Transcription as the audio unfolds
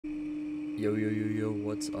Yo, yo, yo, yo,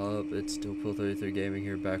 what's up? It's still Pill33 Gaming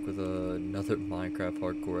here, back with another Minecraft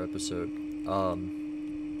Hardcore episode. Um,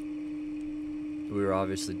 we were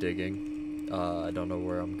obviously digging. I don't know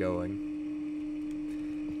where I'm going,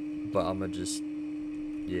 but I'ma just,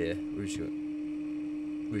 yeah, we just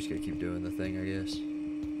gotta keep doing the thing, I guess.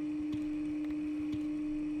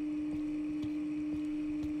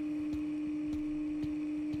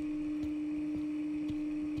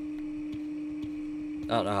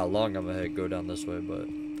 I don't know how long I'm gonna go down this way, but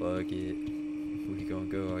fuck it. We gonna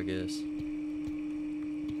go, I guess.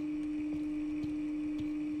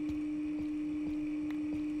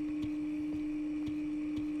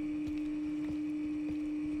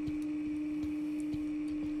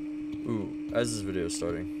 Ooh, as this video is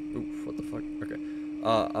starting. Ooh, what the fuck? Okay.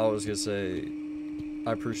 I was gonna say,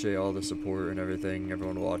 I appreciate all the support and everything,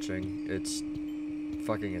 everyone watching. It's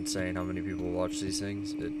fucking insane how many people watch these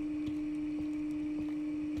things.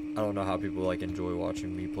 I don't know how people like enjoy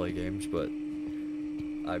watching me play games, but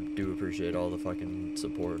I do appreciate all the fucking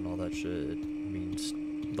support and all that shit. It means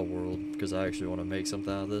the world, because I actually want to make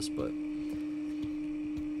something out of this, but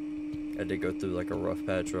I did go through like a rough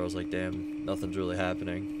patch where I was like, damn, nothing's really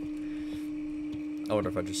happening. I wonder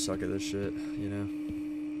if I just suck at this shit, you know?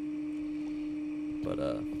 But,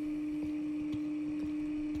 oh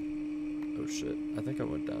shit, I think I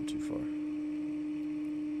went down too far.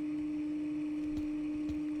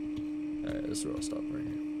 Alright, this is where I'll stop right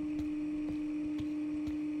here.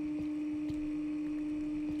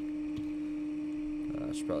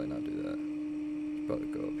 I should probably not do that. Should probably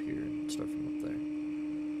go up here and start from up there.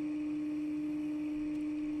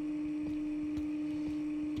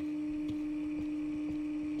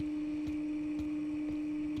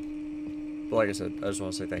 But like I said, I just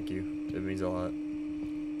want to say thank you. It means a lot.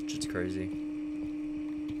 It's crazy.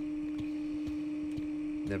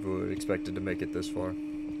 Never would have expected to make it this far.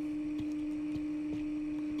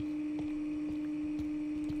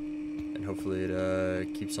 And hopefully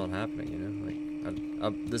it keeps on happening, you know?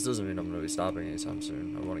 Like, this doesn't mean I'm going to be stopping anytime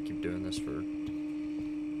soon. I want to keep doing this for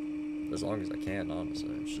as long as I can,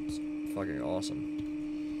 honestly. It's just fucking awesome.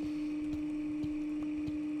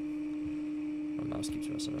 My mouse keeps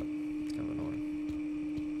messing up. It's kind of annoying.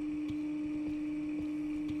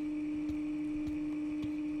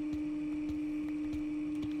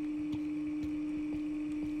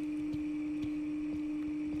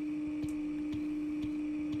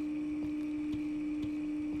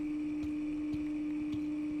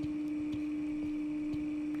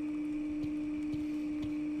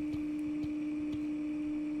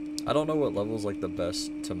 I don't know what level's like the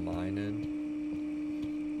best to mine in.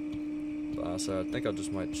 But honestly, I think I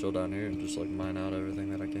just might chill down here and just like mine out everything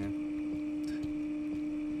that I can.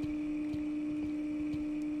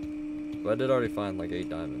 But I did already find like 8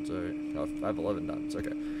 diamonds, alright. Oh, I have 11 diamonds,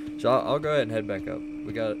 okay. So I'll go ahead and head back up.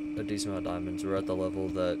 We got a decent amount of diamonds. We're at the level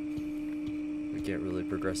that we can't really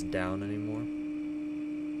progress down anymore.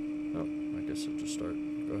 Oh, I guess I'll just start.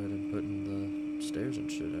 Go ahead and put in the stairs and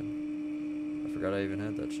shit in. I forgot I even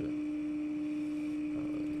had that shit. I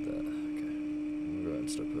don't really need that. Okay. I'm gonna go ahead and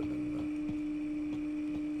start putting in the...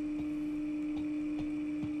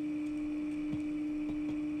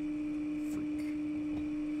 Freak.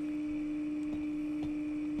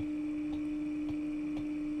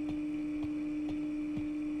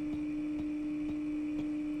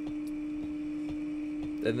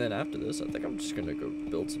 And then after this, I think I'm just gonna go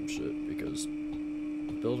build some shit, because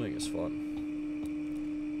building is fun.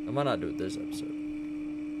 I might not do it this episode.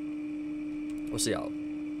 We'll see how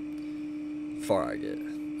far I get.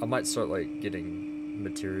 I might start like getting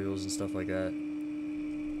materials and stuff like that.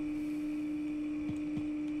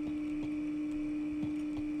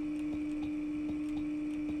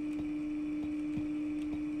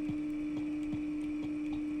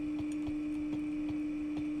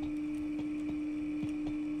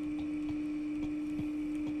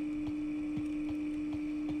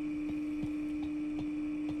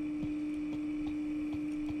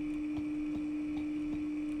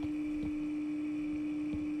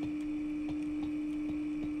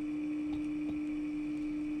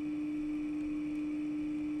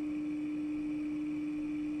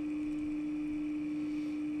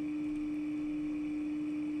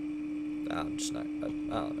 I'm just not, I don't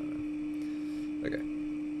know, man. Okay.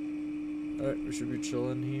 Alright, we should be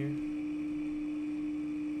chilling here.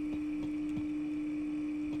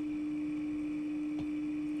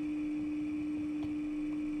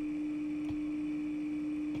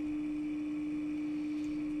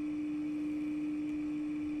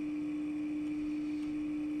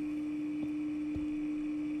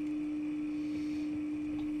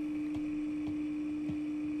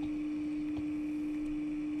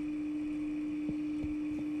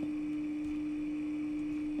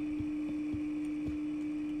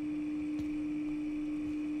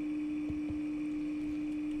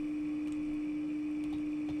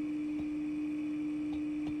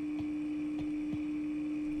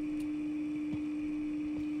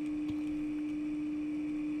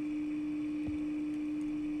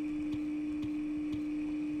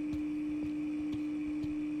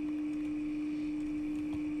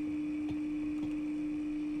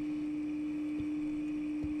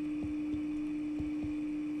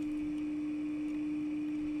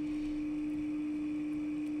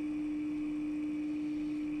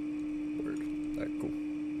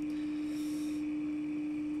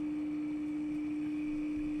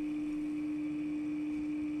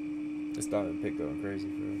 This diamond pick going crazy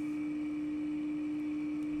for her.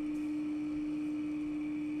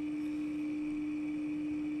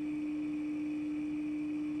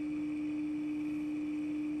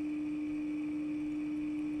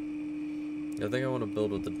 I think I want to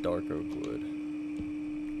build with the dark oak wood.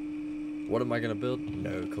 What am I gonna build?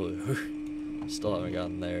 No clue. Still haven't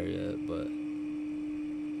gotten there yet, but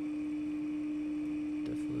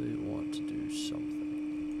definitely want to do something.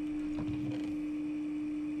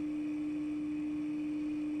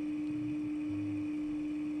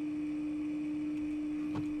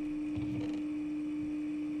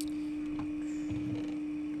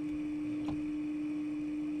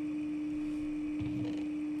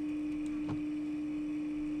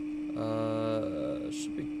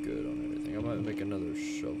 Should be good on everything. I might make another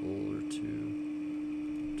shovel or two.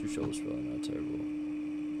 2 shovels probably not terrible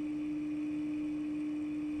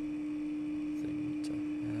thing to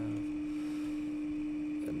have.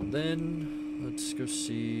 And then let's go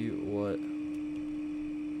see what.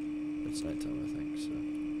 It's nighttime, I think. So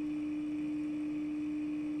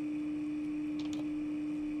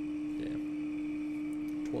yeah,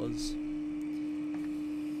 'twas.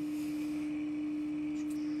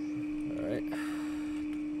 All right.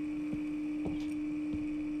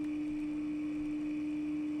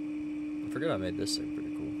 I forget I made this thing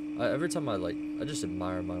pretty cool. Every time I just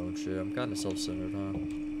admire my own shit. I'm kind of self-centered, huh?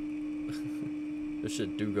 This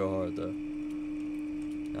shit do go hard though.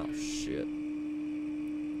 Oh shit.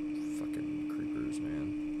 Fucking creepers,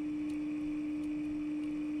 man.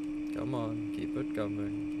 Come on, keep it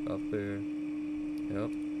coming. Up here.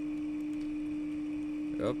 Yep.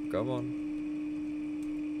 Yep, come on.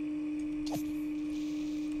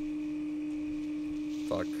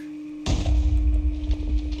 Fuck.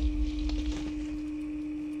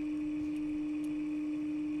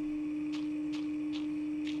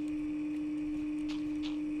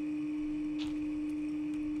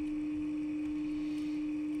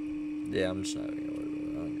 Yeah, I'm just not even gonna worry about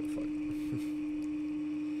it. I don't give a fuck.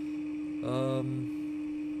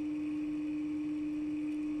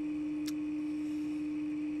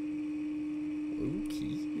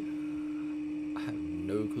 Okay. I have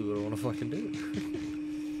no clue what I want to fucking do.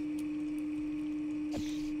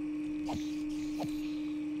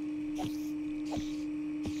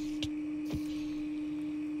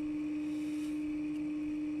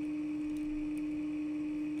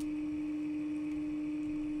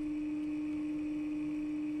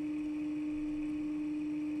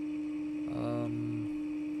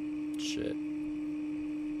 Shit.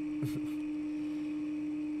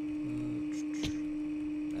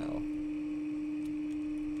 Ow.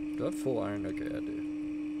 Do I have full iron? Okay, I do.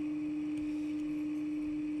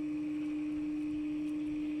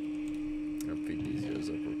 I'll feed these guys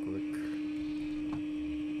up real quick.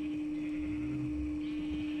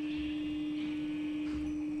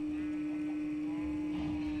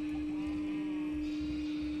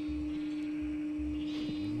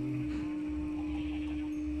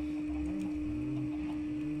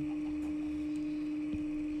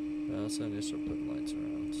 I need to start putting lights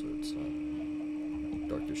around so it's not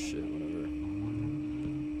dark as shit whenever.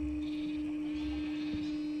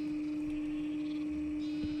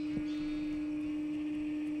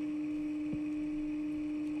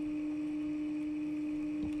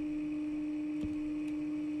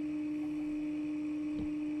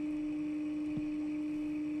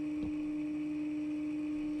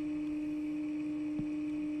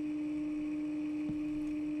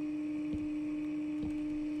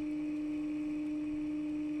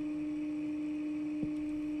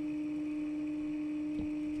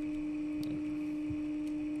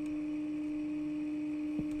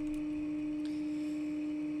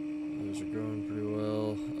 Those are going pretty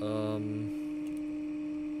well.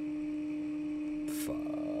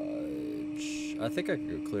 Fudge. I think I could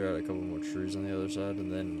go clear out a couple more trees on the other side,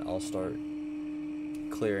 and then I'll start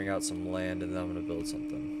clearing out some land, and then I'm gonna build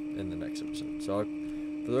something in the next episode. So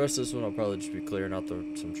for the rest of this one, I'll probably just be clearing out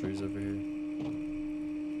some trees over here,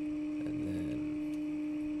 and then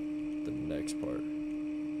the next part,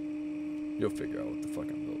 you'll figure out what the fuck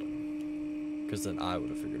I'm building, because then I would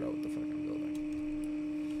have figured out what the fuck I'm building.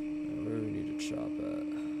 Where do we need to chop at?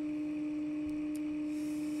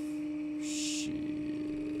 Shit.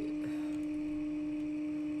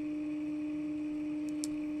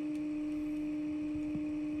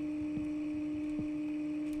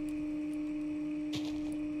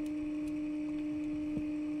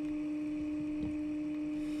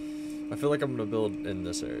 I feel like I'm gonna build in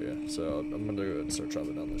this area, so I'm gonna go ahead and start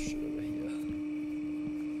chopping down this shit over here.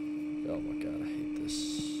 Oh my god, I hate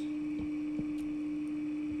this.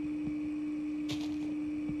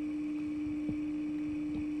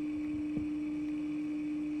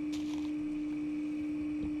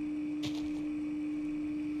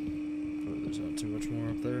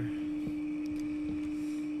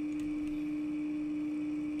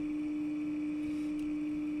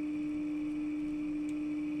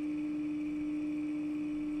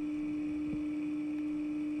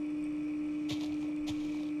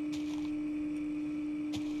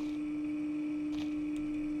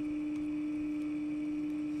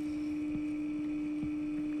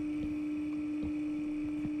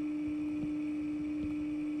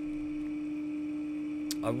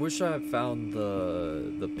 wish I had found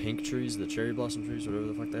the pink trees, the cherry blossom trees, whatever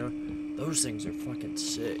the fuck they are. Those things are fucking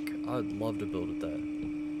sick. I would love to build with that.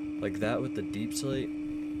 Like that with the deep slate,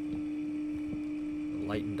 the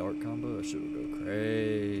light and dark combo. That shit would go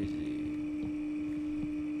crazy.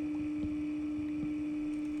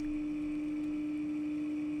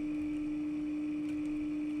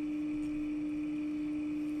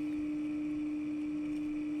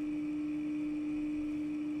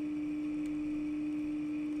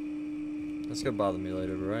 That's gonna bother me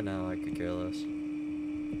later, but right now I could care less.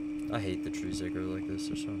 I hate the trees that grow like this,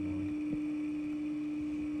 they're so annoying.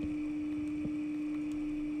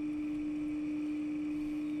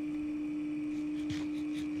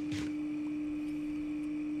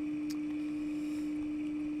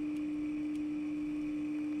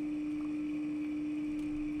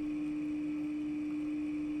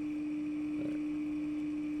 Alright.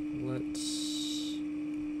 Let's...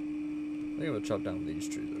 I think I'm gonna chop down these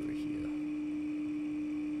trees over here.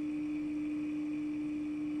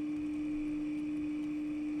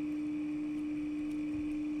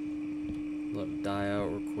 Let them die out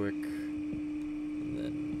real quick, and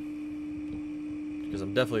then, because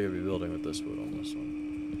I'm definitely going to be building with this wood on this one.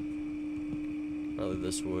 Probably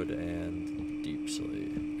this wood and deep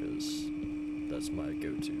slate, because that's my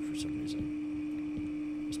go-to for some reason.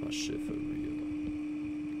 That's my shit for real.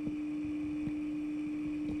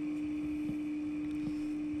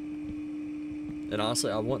 And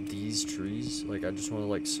honestly, I want these trees, like I just want to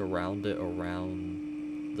like surround it around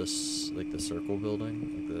this, like the circle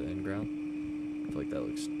building, like the end ground. I feel like that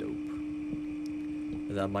looks dope.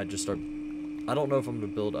 And I might just start... I don't know if I'm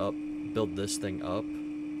going to build this thing up,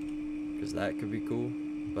 because that could be cool.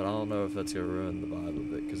 But I don't know if that's going to ruin the vibe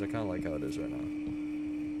of it, because I kind of like how it is right now.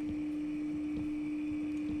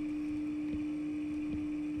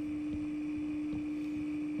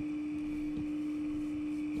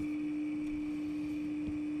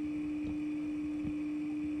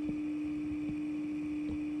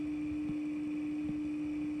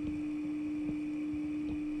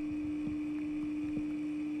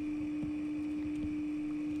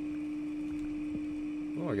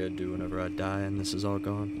 What am I gonna do whenever I die and this is all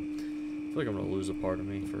gone? I feel like I'm gonna lose a part of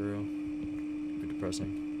me, for real. It'd be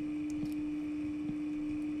depressing.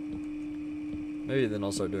 Maybe then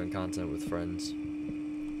I'll start doing content with friends.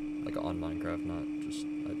 Like on Minecraft, not just...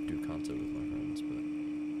 I do content with my friends, but...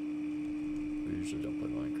 we usually don't play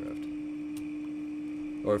Minecraft.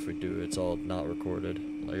 Or if we do, it's all not recorded.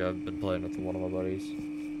 Like I've been playing with one of my buddies.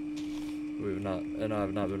 I've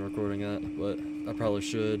not been recording that, but I probably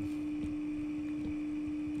should.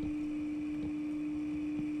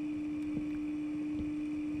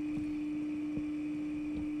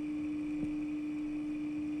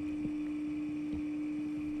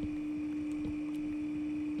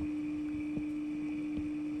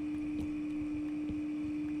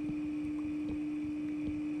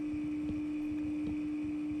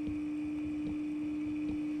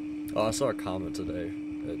 Oh, I saw a comment today.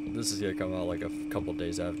 This is gonna come out like a couple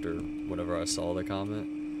days after whenever I saw the comment.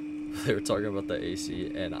 They were talking about the AC,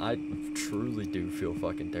 and I truly do feel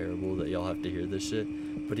fucking terrible that y'all have to hear this shit.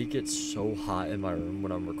 But it gets so hot in my room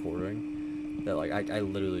when I'm recording that like I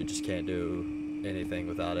literally just can't do anything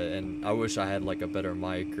without it. And I wish I had like a better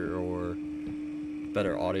mic or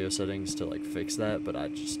better audio settings to like fix that, but I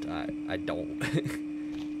don't.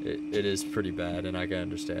 It is pretty bad, and I can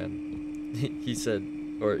understand. He said,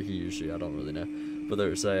 or he usually, I don't really know, but they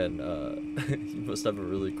were saying you must have a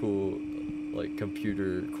really cool like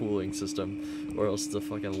computer cooling system, or else the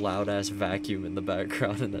fucking loud ass vacuum in the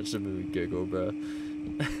background, and that should make me giggle, bro.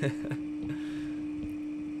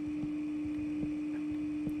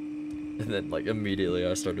 And then like immediately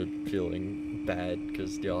I started feeling bad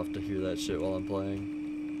because y'all have to hear that shit while I'm playing.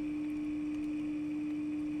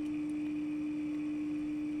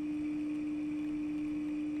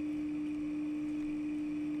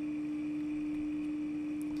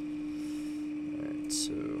 Alright,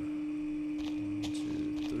 so 1,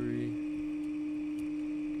 2, 3.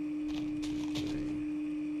 1, 2, 3.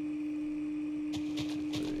 1, 2,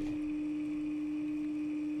 3.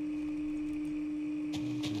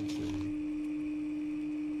 1, 2, 3.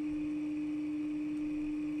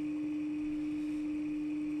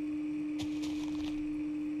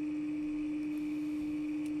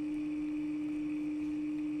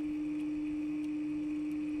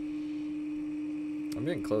 I'm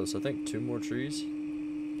getting close. I think 2 more trees.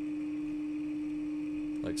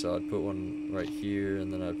 Like, so I'd put one right here,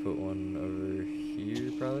 and then I'd put one over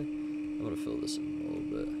here, probably. I'm gonna fill this in a little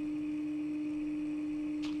bit.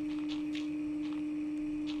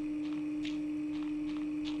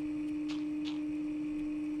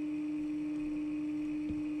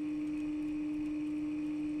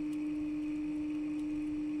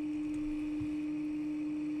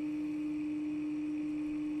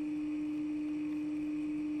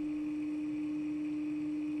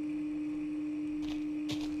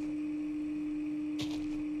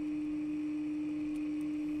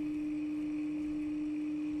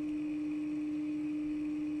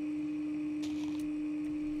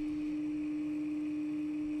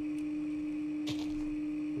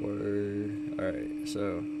 Alright,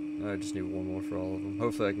 so I just need one more for all of them.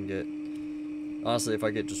 Hopefully I can get... Honestly, if I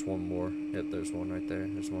get just one more... Yep, there's one right there.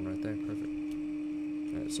 There's one right there. Perfect.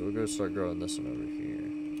 Alright, so we'll go start growing this one over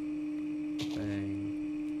here. Bang.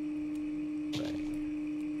 Bang.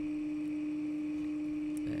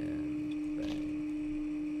 And bang.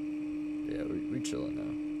 Yeah, we chilling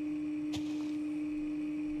now.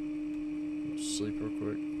 Sleep real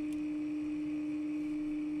quick.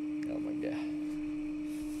 Oh my god.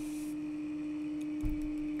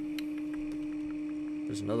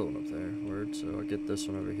 There's another one up there. Word. So I'll get this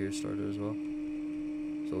one over here started as well.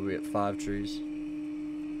 So we'll be at 5 trees.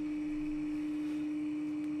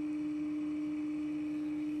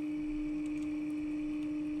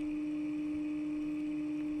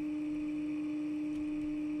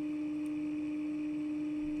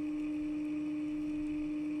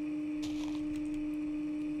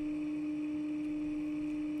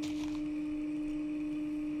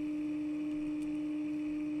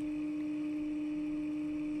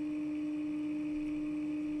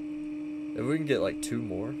 If we can get like 2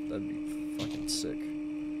 more, that'd be fucking sick.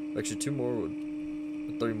 Actually, 2 more would,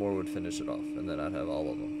 3 more would finish it off, and then I'd have all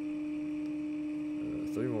of them.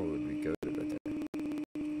 3 more would be good right there.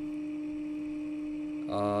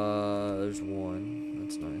 There's 1.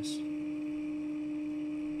 That's nice.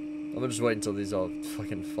 I'm gonna just wait until these all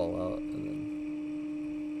fucking fall out, and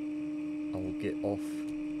then I will get off.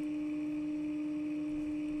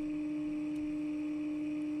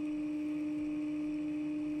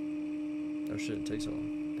 Oh shit, it takes so long.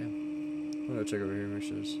 Damn. I'm gonna check over here and make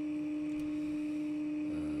sure this.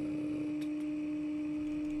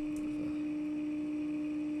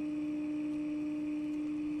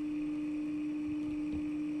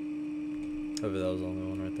 Hopefully that was the only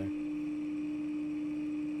one right there.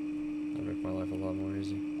 That'd make my life a lot more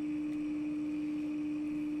easy.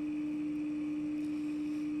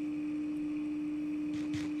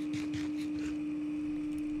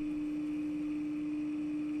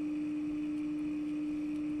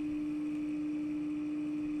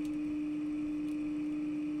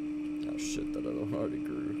 Oh shit, that other one already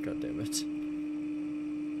grew. God damn it.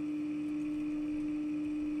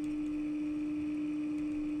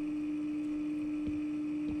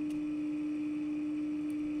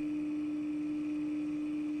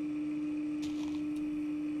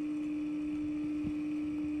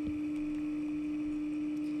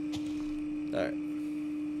 Alright.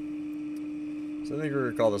 So I think we're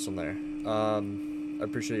gonna call this one there. I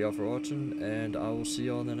appreciate y'all for watching, and I will see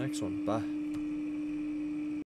y'all in the next one. Bye.